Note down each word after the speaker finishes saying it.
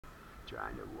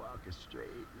trying to walk a straight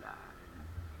line.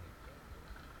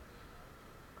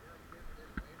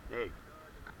 Hey,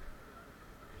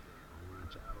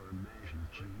 what's our mash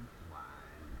and cheese wine?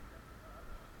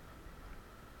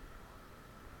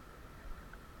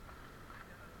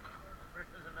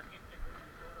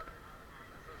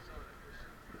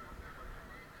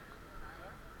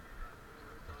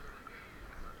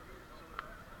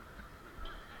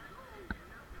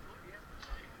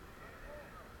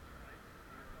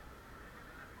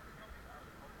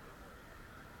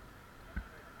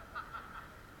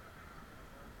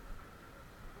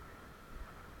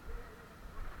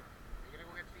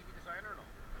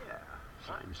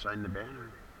 Yeah, sign the banner.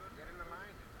 Get in the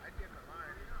line. I'd get in the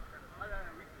line.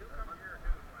 He'll come here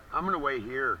too. I'm gonna wait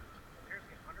here.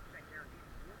 Seriously, 100% guaranteed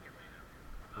he's doing it right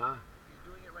now. Huh? He's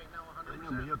doing it right now 100%. I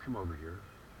know, but he'll come over here.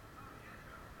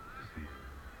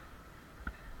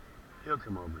 He'll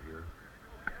come over here.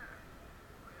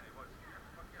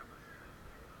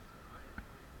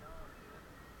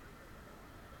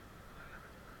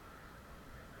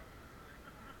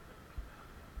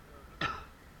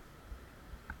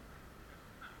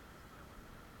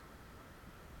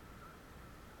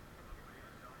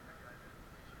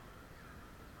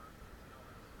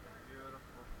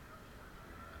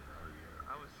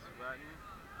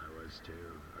 I was too.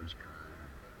 I was crying,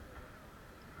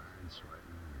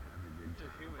 sweating, having a good time. It's a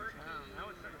human town. I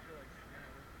was starting to feel like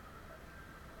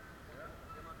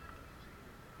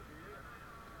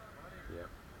Yep.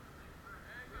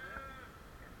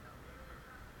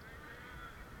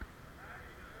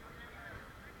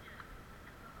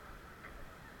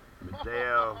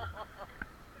 Mateo.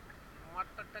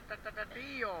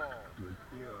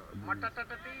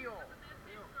 Matatatatio.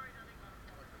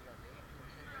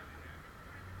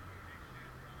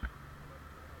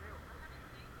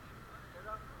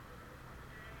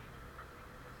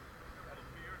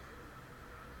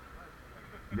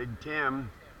 Big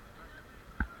Tim.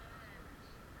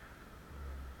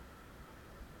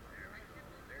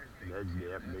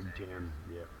 Yep, Big Tim.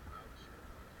 Yep.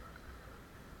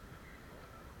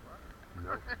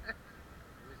 Nope.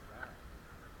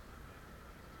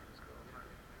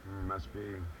 Must be.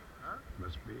 Huh?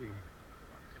 Must be.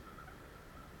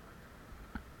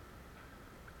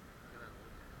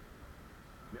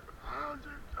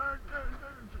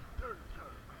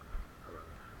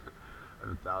 I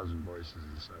have 1,000 voices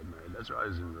inside my head. That's why I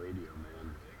was in radio,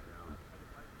 man.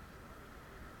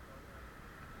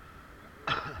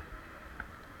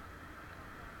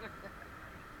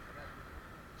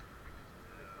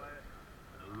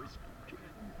 Whiskey, gin,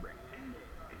 brandy,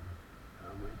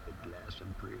 with a glass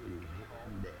of pretty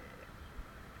handy.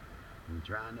 I'm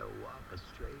trying to walk a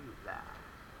straight line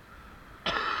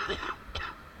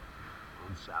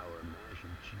on sour mash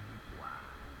and cheap wine.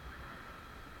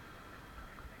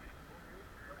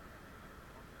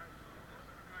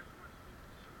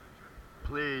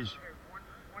 Please.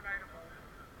 One item only.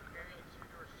 Okay, it's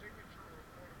either a signature or a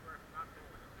photograph, not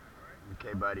both.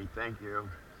 Okay, buddy. Thank you.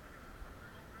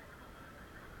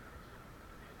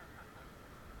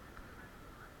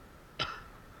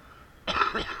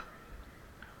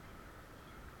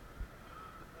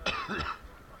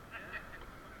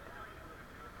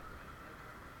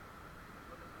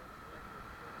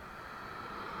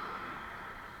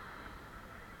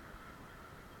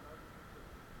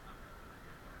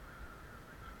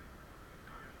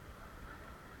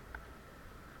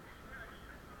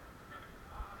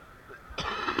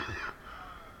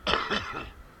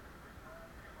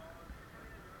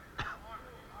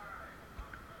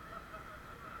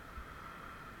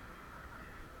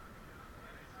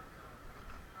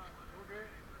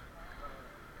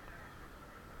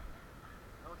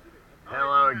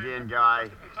 Hello again, guy.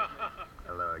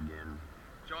 Hello again.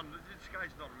 John, this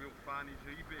guy's not a real fan, he's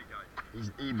an eBay guy. He's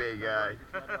an eBay guy.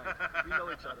 We know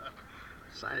each other.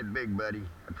 Sign it big, buddy.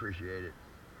 I appreciate it.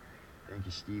 Thank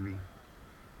you, Stevie.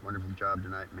 Wonderful job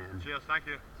tonight, man. Cheers, thank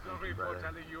you. Sorry for brother.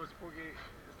 telling you Spooky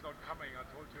is not coming. I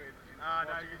told you it. Ah,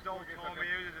 no, you don't tell me.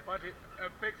 But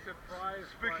a big surprise.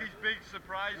 Spooky's big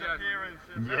surprise Yes. appearance.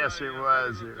 Yes, it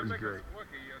was. It was great.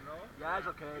 Spooky, you know? Yeah,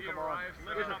 it's okay. He Come on. arrives,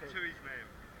 Living It's up okay. to his name.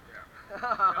 Okay, that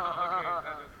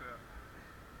is a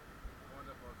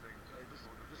wonderful thing.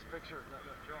 This picture.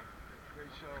 Sure. Great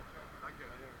show. Thank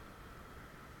you.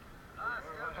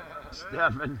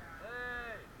 Stefan.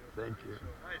 Hey. Thank you.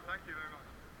 Hey, thank you very much.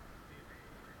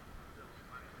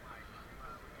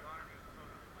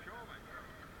 Sure, mate.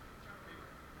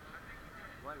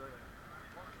 Right.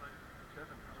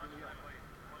 Stefan,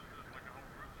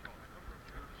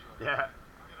 Yeah.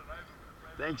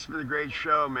 Thanks for the great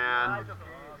show, man. Awesome show.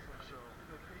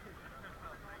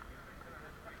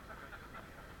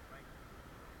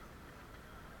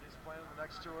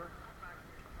 next tour.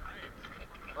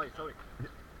 Oh, sorry.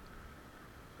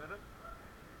 Stefan?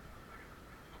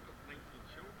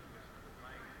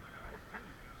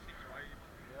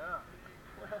 Yeah.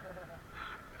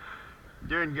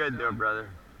 Doing good though, brother.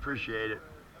 Appreciate it.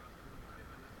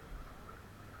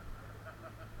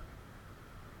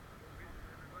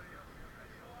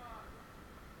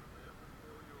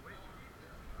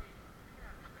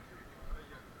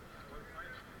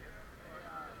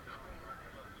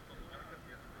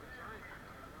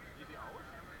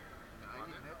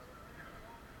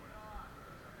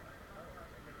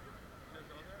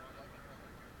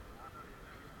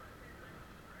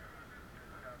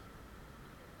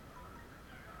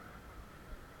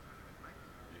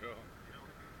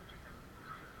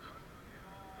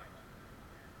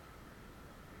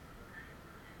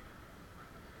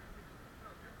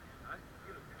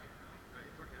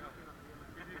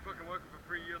 If you fucking working for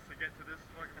 3 years to get to this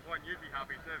fucking point, you'd be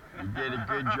happy too. You did a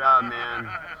good job, man.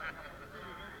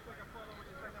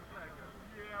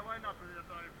 Yeah, why not the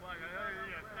United flag?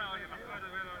 Yeah, tell you.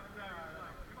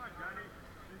 Come on, Johnny.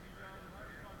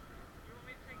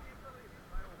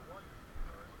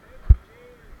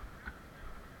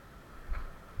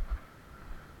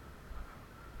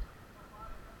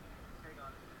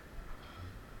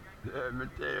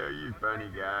 Mateo, you funny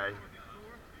guy.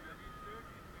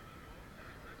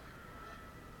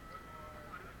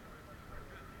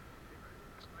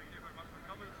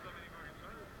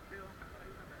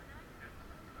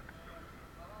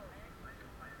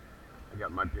 I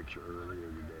got my picture earlier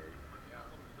today.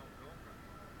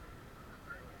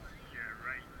 Yeah,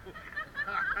 right.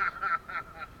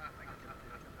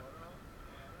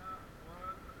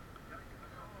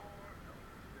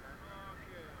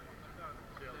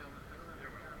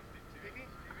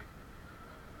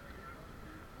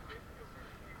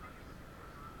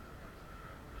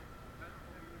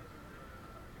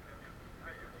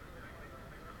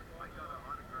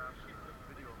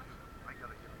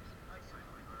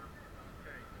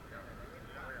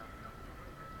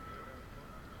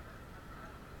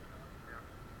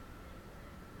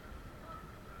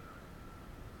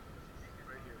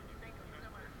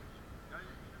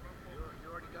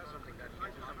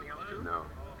 No.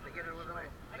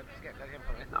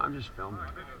 No, I'm just filming.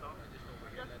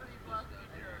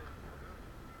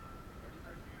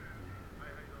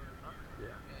 Yeah.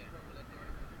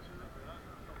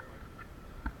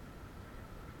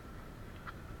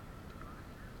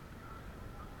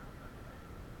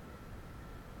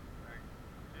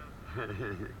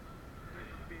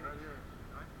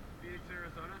 Phoenix,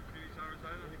 Arizona. Phoenix,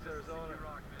 Arizona.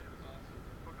 Rock, man. It was awesome.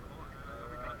 Fucking hot.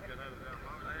 We got to get out of there.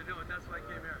 I didn't do it. That's why I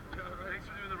came here. Thanks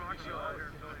for doing the rock show out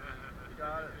here. You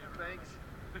got it. Thanks.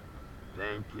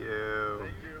 Thank you.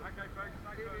 Thank you. Okay, folks.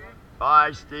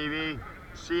 Bye, Stevie.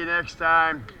 See you next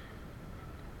time.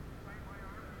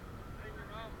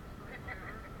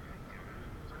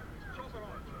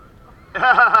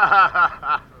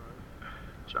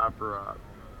 Chop her up.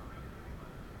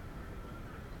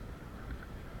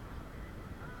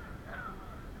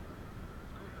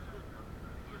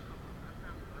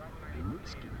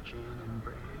 Whiskey, gin, and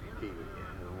brandy,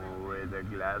 with a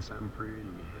glass I'm pretty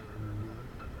handy.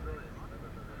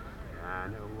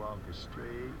 And I walk a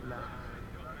straight line.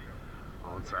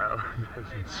 Also,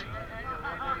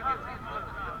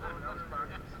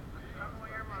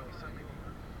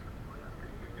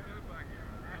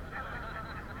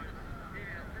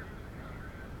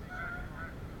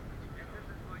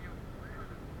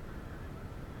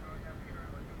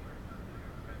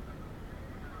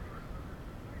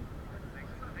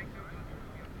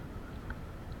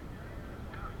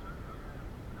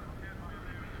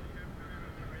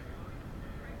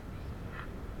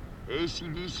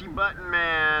 AC/DC button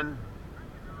man.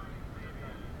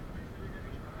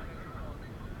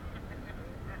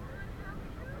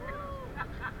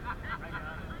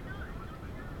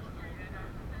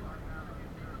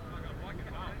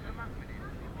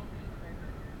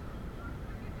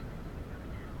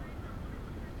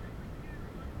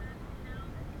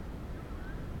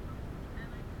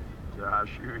 Josh,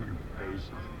 you and your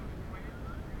faces.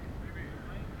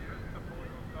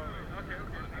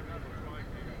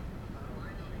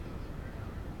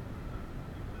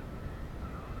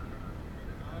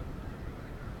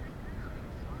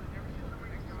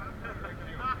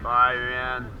 Bye,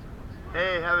 man.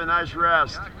 Hey, have a nice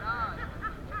rest.